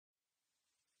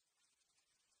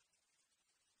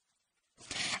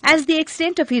As the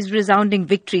extent of his resounding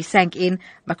victory sank in,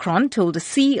 Macron told a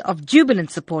sea of jubilant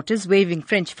supporters waving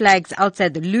French flags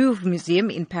outside the Louvre Museum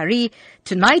in Paris,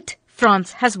 "Tonight,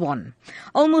 France has won."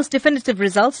 Almost definitive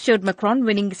results showed Macron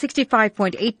winning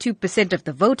 65.82% of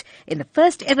the vote in the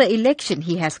first ever election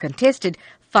he has contested,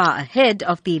 far ahead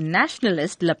of the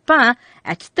nationalist Le Pen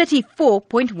at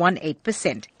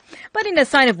 34.18%. But in a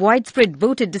sign of widespread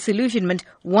voter disillusionment,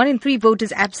 1 in 3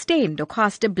 voters abstained or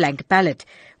cast a blank ballot.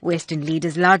 Western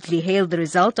leaders largely hailed the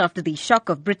result after the shock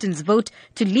of Britain's vote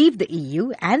to leave the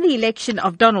EU and the election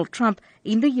of Donald Trump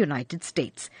in the United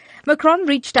States. Macron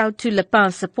reached out to Le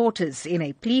Pen's supporters in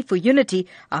a plea for unity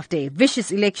after a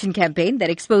vicious election campaign that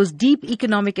exposed deep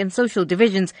economic and social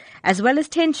divisions as well as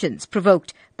tensions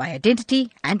provoked by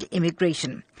identity and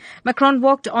immigration. Macron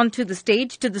walked onto the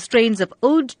stage to the strains of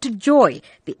Ode to Joy,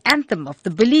 the anthem of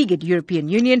the beleaguered European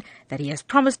Union that he has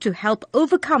promised to help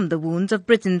overcome the wounds of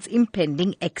Britain's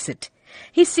impending exit.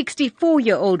 His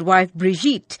 64-year-old wife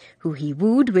Brigitte, who he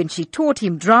wooed when she taught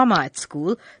him drama at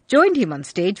school, joined him on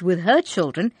stage with her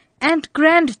children and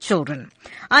grandchildren.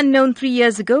 Unknown 3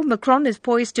 years ago, Macron is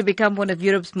poised to become one of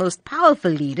Europe's most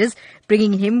powerful leaders,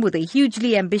 bringing him with a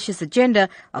hugely ambitious agenda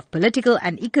of political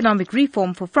and economic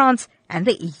reform for France and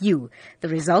the EU. The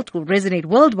result will resonate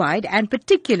worldwide and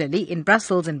particularly in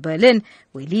Brussels and Berlin,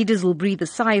 where leaders will breathe a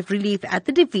sigh of relief at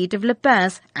the defeat of Le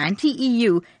Pen's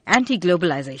anti-EU,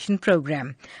 anti-globalization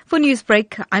program. For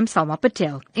Newsbreak, I'm Salma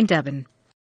Patel in Durban.